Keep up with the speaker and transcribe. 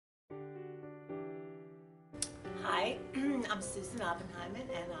Hi, I'm Susan Oppenheimer,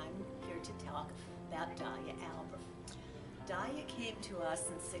 and I'm here to talk about Dahlia Albert. Dahlia came to us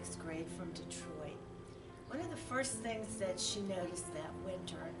in 6th grade from Detroit. One of the first things that she noticed that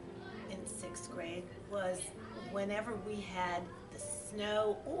winter in 6th grade was whenever we had the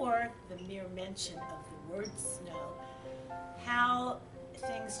snow or the mere mention of the word snow, how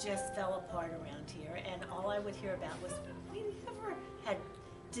things just fell apart around here, and all I would hear about was we never had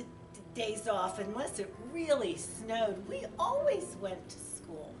days off unless it really snowed. We always went to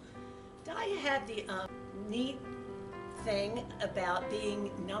school. Dahlia had the neat thing about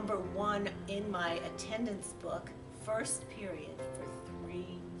being #1 in my attendance book, first period, for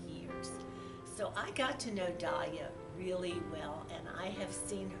 3 years. So I got to know Dahlia really well, and I have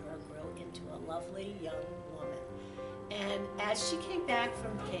seen her grow into a lovely young woman. And as she came back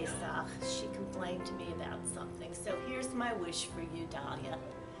from Pesach, she complained to me about something. So here's my wish for you, Dahlia.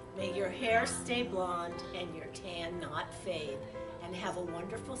 May your hair stay blonde and your tan not fade, and have a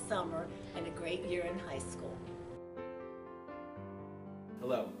wonderful summer and a great year in high school.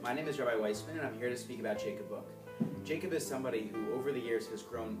 Hello, my name is Rabbi Weissman, and I'm here to speak about Jacob Book. Jacob is somebody who over the years has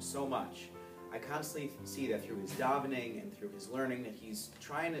grown so much. I constantly see that through his davening and through his learning that he's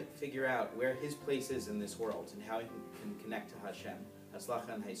trying to figure out where his place is in this world and how he can connect to Hashem.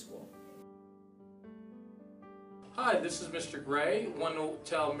 Hatzlacha in high school. Hi, this is Mr. Gray. I want to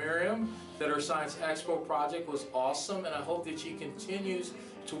tell Miriam that her Science Expo project was awesome, and I hope that she continues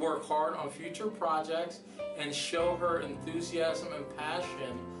to work hard on future projects and show her enthusiasm and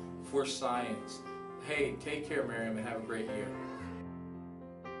passion for science. Hey, take care, Miriam, and have a great year.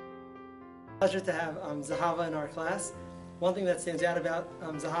 Pleasure to have Zahava in our class. One thing that stands out about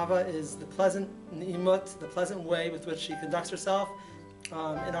Zahava is the pleasant ni'imut, the pleasant way with which she conducts herself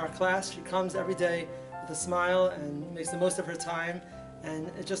in our class. She comes every day with a smile and makes the most of her time, and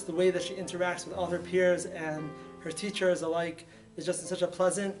it's just the way that she interacts with all her peers and her teachers alike is just in such a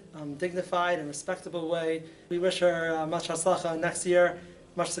pleasant, dignified, and respectable way. We wish her much hatzlacha next year,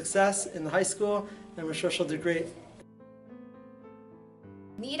 much success in the high school, and we're sure she'll do great.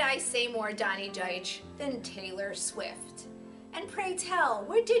 Need I say more Donnie Deitch than Taylor Swift? And pray tell,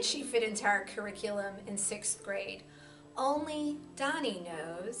 where did she fit into our curriculum in 6th grade? Only Donnie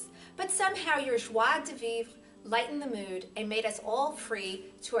knows. But somehow your joie de vivre lightened the mood and made us all free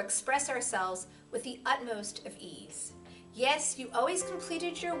to express ourselves with the utmost of ease. Yes, you always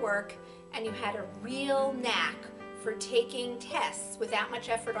completed your work, and you had a real knack for taking tests without much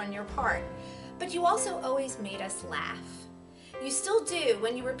effort on your part. But you also always made us laugh. You still do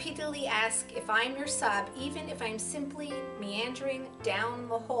when you repeatedly ask if I'm your sub, even if I'm simply meandering down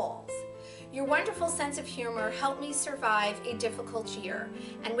the halls. Your wonderful sense of humor helped me survive a difficult year,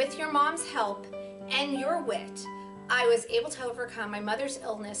 and with your mom's help and your wit, I was able to overcome my mother's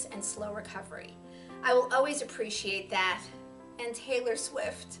illness and slow recovery. I will always appreciate that, and Taylor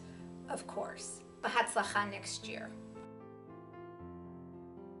Swift, of course. B'hatzlacha next year.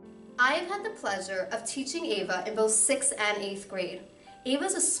 I have had the pleasure of teaching Ava in both 6th and 8th grade. Ava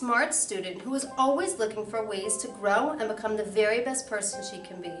is a smart student who is always looking for ways to grow and become the very best person she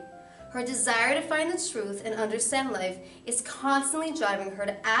can be. Her desire to find the truth and understand life is constantly driving her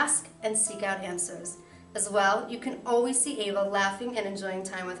to ask and seek out answers. As well, you can always see Ava laughing and enjoying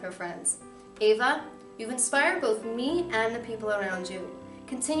time with her friends. Ava, you've inspired both me and the people around you.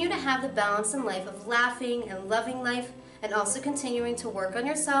 Continue to have the balance in life of laughing and loving life, and also continuing to work on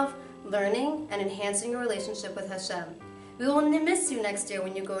yourself, learning, and enhancing your relationship with Hashem. We will miss you next year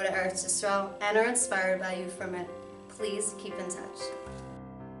when you go to Eretz Yisrael and are inspired by you from it. Please keep in touch.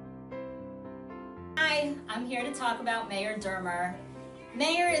 Hi, I'm here to talk about Mayor Dermer.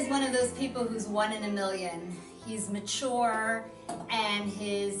 Mayor is one of those people who's 1 in a million. He's mature and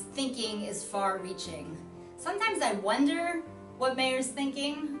his thinking is far-reaching. Sometimes I wonder what Mayor's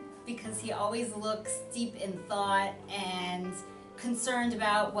thinking, because he always looks deep in thought and concerned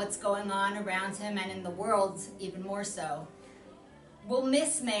about what's going on around him and in the world even more so. We'll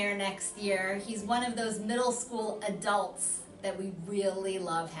miss Mayor next year. He's one of those middle school adults that we really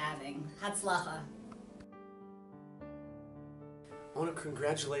love having. Hatzlacha. I want to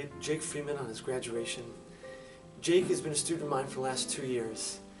congratulate Jake Freeman on his graduation. Jake has been a student of mine for the last 2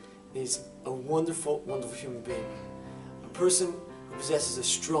 years. And he's a wonderful, wonderful human being. A person who possesses a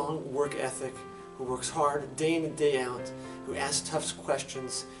strong work ethic, who works hard day in and day out, who asks tough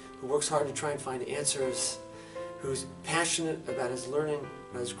questions, who works hard to try and find answers, who's passionate about his learning,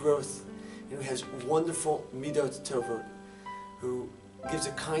 about his growth, and who has wonderful midot tovot, who gives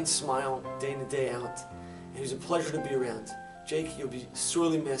a kind smile day in and day out, and who's a pleasure to be around. Jake, you'll be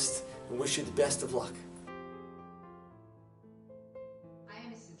sorely missed, and wish you the best of luck. I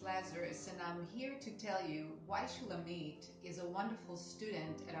am Mrs. Mrs. Lazarus, and I'm here to tell you why Shulamit is a wonderful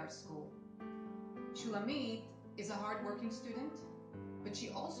student at our school. Shulamit is a hard-working student, but she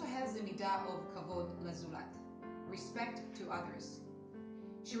also has the midah of kavod lazulat, respect to others.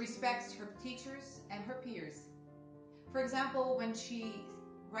 She respects her teachers and her peers. For example, when she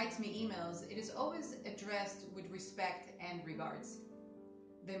writes me emails, it is always addressed with respect and regards.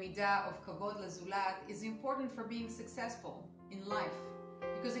 The midah of kavod lazulat is important for being successful in life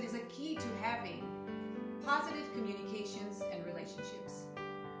because it is a key to having positive communications and relationships.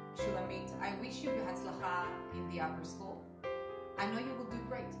 Shulamit, I wish you b'hatzlacha in the upper school. I know you will do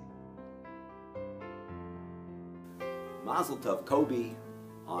great. Mazel tov, Kobe,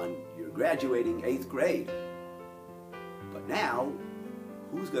 on your graduating 8th grade. But now,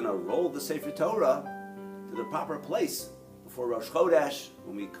 who's going to roll the Sefer Torah to the proper place before Rosh Chodesh,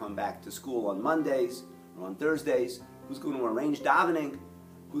 when we come back to school on Mondays or on Thursdays? Who's going to arrange davening?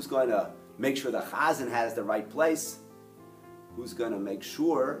 Who's going to make sure the chazan has the right place? Who's going to make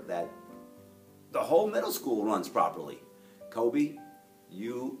sure that the whole middle school runs properly? Kobe,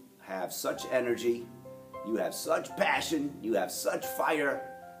 you have such energy, you have such passion, you have such fire,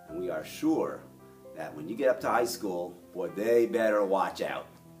 and we are sure that when you get up to high school, boy, they better watch out.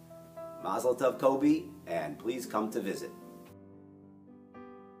 Mazel tov, Kobe, and please come to visit.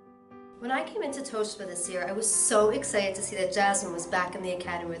 When I came into Toshba this year, I was so excited to see that Jasmine was back in the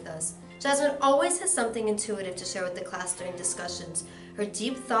academy with us. Jasmine always has something intuitive to share with the class during discussions. Her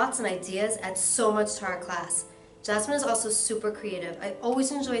deep thoughts and ideas add so much to our class. Jasmine is also super creative. I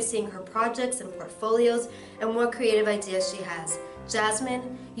always enjoy seeing her projects and portfolios and what creative ideas she has.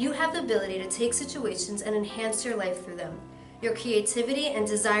 Jasmine, you have the ability to take situations and enhance your life through them. Your creativity and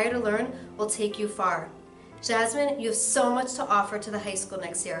desire to learn will take you far. Jasmine, you have so much to offer to the high school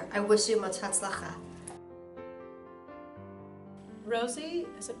next year. I wish you much hatzlacha. Rosie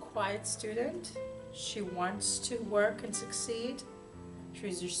is a quiet student. She wants to work and succeed.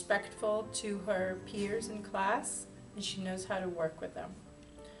 She's respectful to her peers in class, and she knows how to work with them.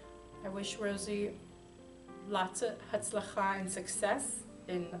 I wish Rosie lots of hatzlacha and success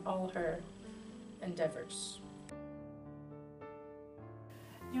in all her endeavors.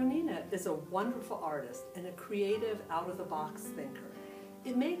 Yonina is a wonderful artist and a creative, out-of-the-box thinker.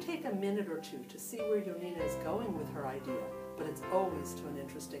 It may take a minute or two to see where Yonina is going with her idea, but it's always to an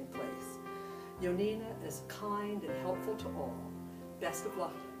interesting place. Yonina is kind and helpful to all. Best of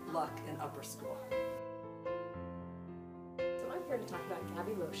luck in upper school. So I'm here to talk about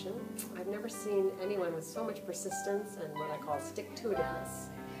Gabby Motion. I've never seen anyone with so much persistence and what I call stick-to-itiveness.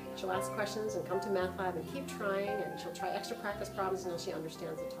 She'll ask questions and come to Math Lab and keep trying, and she'll try extra practice problems until she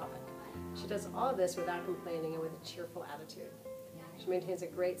understands the topic. She does all of this without complaining and with a cheerful attitude. She maintains a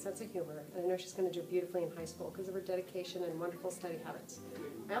great sense of humor, and I know she's going to do beautifully in high school because of her dedication and wonderful study habits.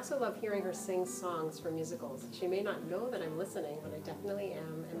 I also love hearing her sing songs for musicals. She may not know that I'm listening, but I definitely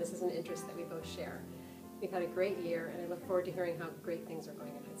am, and this is an interest that we both share. We've had a great year, and I look forward to hearing how great things are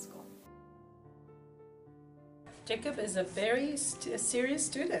going in high school. Jacob is a very serious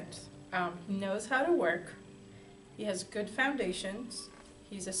student. He knows how to work. He has good foundations.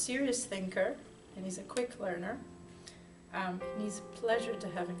 He's a serious thinker, and he's a quick learner. And he's a pleasure to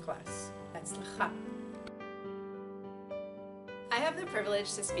have in class. Hatzlacha. I have the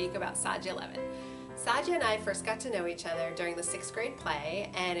privilege to speak about Sadia Levin. Sadia and I first got to know each other during the 6th grade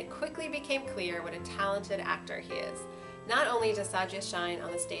play, and it quickly became clear what a talented actor he is. Not only does Sadia shine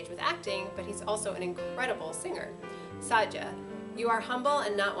on the stage with acting, but he's also an incredible singer. Sadia, you are humble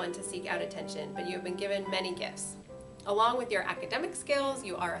and not one to seek out attention, but you have been given many gifts. Along with your academic skills,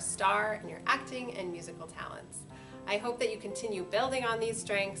 you are a star in your acting and musical talents. I hope that you continue building on these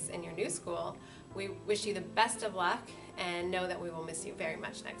strengths in your new school. We wish you the best of luck and know that we will miss you very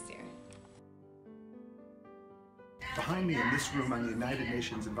much next year. Behind me in this room on the United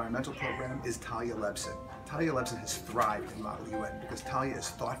Nations Environmental Program is Talia Lebson. Talia Lebson has thrived in Model UN because Talia is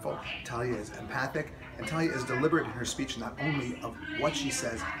thoughtful, Talia is empathic, and Talia is deliberate in her speech not only of what she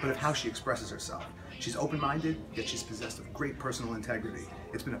says, but of how she expresses herself. She's open-minded, yet she's possessed of great personal integrity.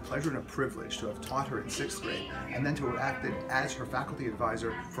 It's been a pleasure and a privilege to have taught her in 6th grade, and then to have acted as her faculty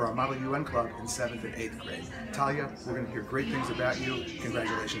advisor for our Model UN Club in 7th and 8th grade. Talia, we're going to hear great things about you.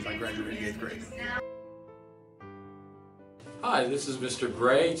 Congratulations on graduating 8th grade. Hi, this is Mr.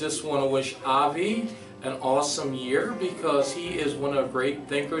 Gray. Just want to wish Avi an awesome year because he is one of the great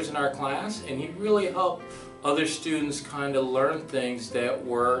thinkers in our class, and he really helped other students kind of learn things that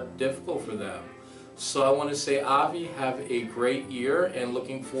were difficult for them. So I want to say, Avi, have a great year and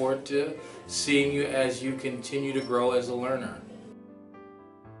looking forward to seeing you as you continue to grow as a learner.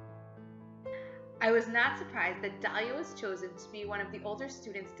 I I was not surprised that Dahlia was chosen to be one of the older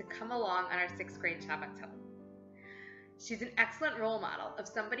students to come along on our 6th grade Shabbatot. She's an excellent role model of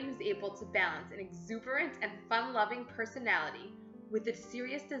somebody who's able to balance an exuberant and fun-loving personality with a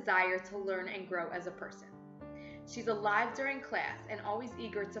serious desire to learn and grow as a person. She's alive during class and always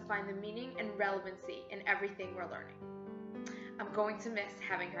eager to find the meaning and relevancy in everything we're learning. I'm going to miss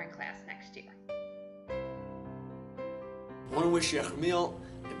having her in class next year. I want to wish you Achmiel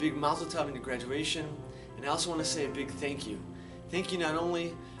a big mazel tov in your graduation, and I also want to say a big thank you. Thank you not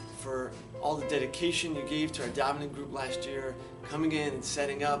only for all the dedication you gave to our davening group last year, coming in and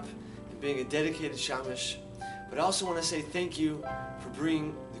setting up and being a dedicated shamish, but I also want to say thank you for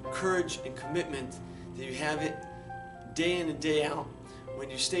bringing the courage and commitment that you have it day in and day out, when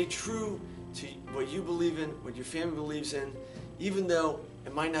you stay true to what you believe in, what your family believes in, even though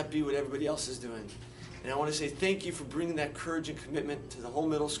it might not be what everybody else is doing. And I want to say thank you for bringing that courage and commitment to the whole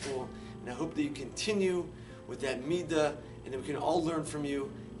middle school, and I hope that you continue with that midah and that we can all learn from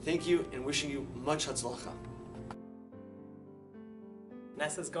you. Thank you, and wishing you much hatzlacha.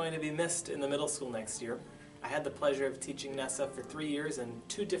 Nessa's going to be missed in the middle school next year. I had the pleasure of teaching Nessa for 3 years in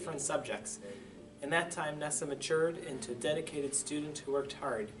 2 different subjects. In that time, Nessa matured into a dedicated student who worked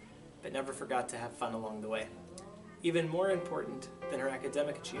hard, but never forgot to have fun along the way. Even more important than her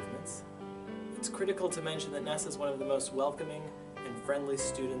academic achievements, it's critical to mention that Nessa is one of the most welcoming and friendly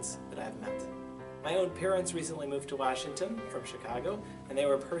students that I've met. My own parents recently moved to Washington from Chicago, and they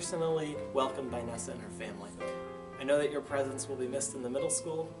were personally welcomed by Nessa and her family. I know that your presence will be missed in the middle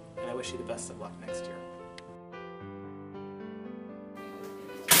school, and I wish you the best of luck next year.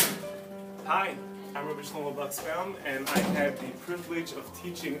 Hi, I'm Rabbi Shlomo Buxbaum, and I had the privilege of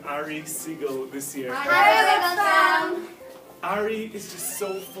teaching Ari Siegel this year. Hi, Buxbaum! Ari is just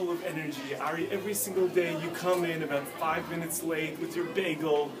so full of energy. Ari, every single day you come in about 5 minutes late with your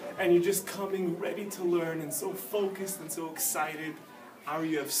bagel, and you're just coming ready to learn and so focused and so excited. Ari,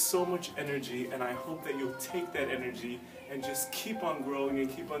 you have so much energy, and I hope that you'll take that energy and just keep on growing and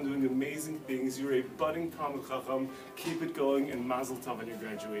keep on doing amazing things. You're a budding Talmid Chacham. Keep it going, and mazel tov on your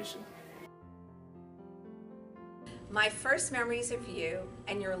graduation. My first memories of you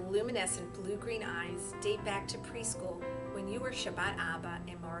and your luminescent blue-green eyes date back to preschool when you were Shabbat Abba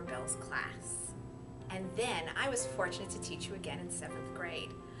in Maribel's class. And then I was fortunate to teach you again in 7th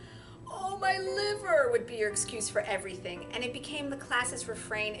grade. Oh, my liver would be your excuse for everything, and it became the class's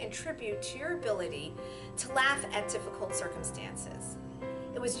refrain in tribute to your ability to laugh at difficult circumstances.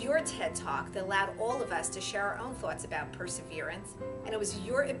 It was your TED Talk that allowed all of us to share our own thoughts about perseverance, and it was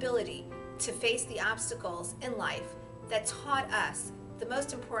your ability to face the obstacles in life that taught us the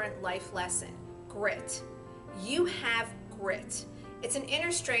most important life lesson, grit. You have grit. It's an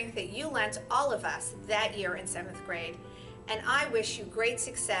inner strength that you lent all of us that year in 7th grade, and I wish you great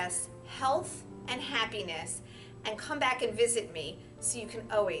success, health, and happiness, and come back and visit me so you can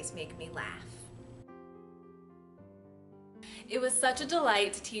always make me laugh. It was such a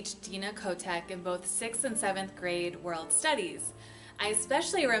delight to teach Dina Kotek in both 6th and 7th grade World Studies. I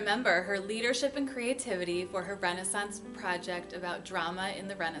especially remember her leadership and creativity for her Renaissance project about drama in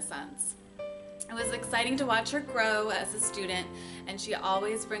the Renaissance. It was exciting to watch her grow as a student, and she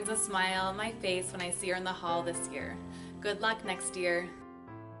always brings a smile on my face when I see her in the hall this year. Good luck next year.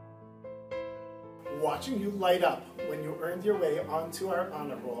 Watching you light up when you earned your way onto our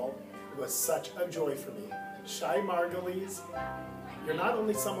honor roll was such a joy for me. Shai Margulies, you're not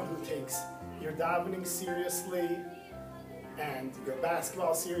only someone who takes your davening seriously and your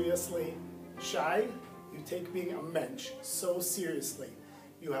basketball seriously. Shai, you take being a mensch so seriously.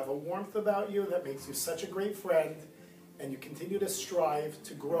 You have a warmth about you that makes you such a great friend, and you continue to strive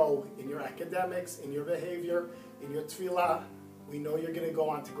to grow in your academics, in your behavior, in your tefillah. We know you're going to go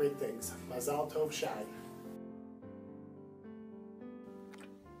on to great things. Mazal tov, Shai.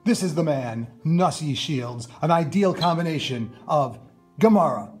 This is the man, Nussie Shields, an ideal combination of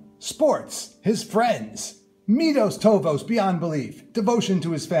Gemara, sports, his friends, Midos Tovos beyond belief, devotion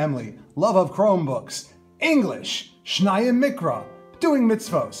to his family, love of Chromebooks, English, Shnayim Mikra, doing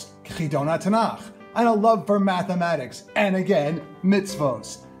mitzvos, Chidona Tanakh, and a love for mathematics, and again,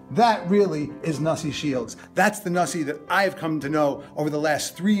 mitzvos. That really is Nussie Shields. That's the Nussie that I've come to know over the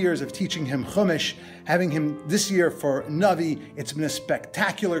last 3 years of teaching him Chumash, having him this year for Navi. It's been a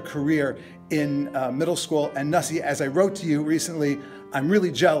spectacular career in middle school. And Nussie, as I wrote to you recently, I'm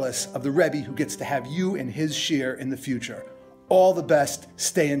really jealous of the Rebbe who gets to have you in his shir in the future. All the best.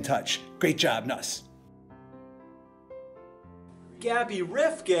 Stay in touch. Great job, Nuss. Gabby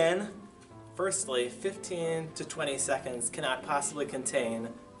Rifkin. Firstly, 15 to 20 seconds cannot possibly contain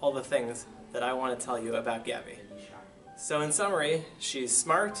all the things that I want to tell you about Gabby. So in summary, she's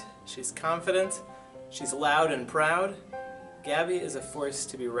smart, she's confident, She's loud and proud. Gabby is a force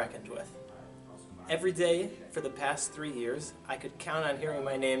to be reckoned with. Every day for the past 3 years, I could count on hearing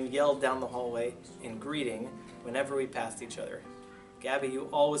my name yelled down the hallway in greeting whenever we passed each other. Gabby, you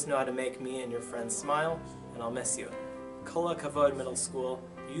always know how to make me and your friends smile, and I'll miss you. Kol HaKavod Middle School,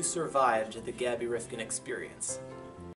 you survived the Gabby Rifkin experience.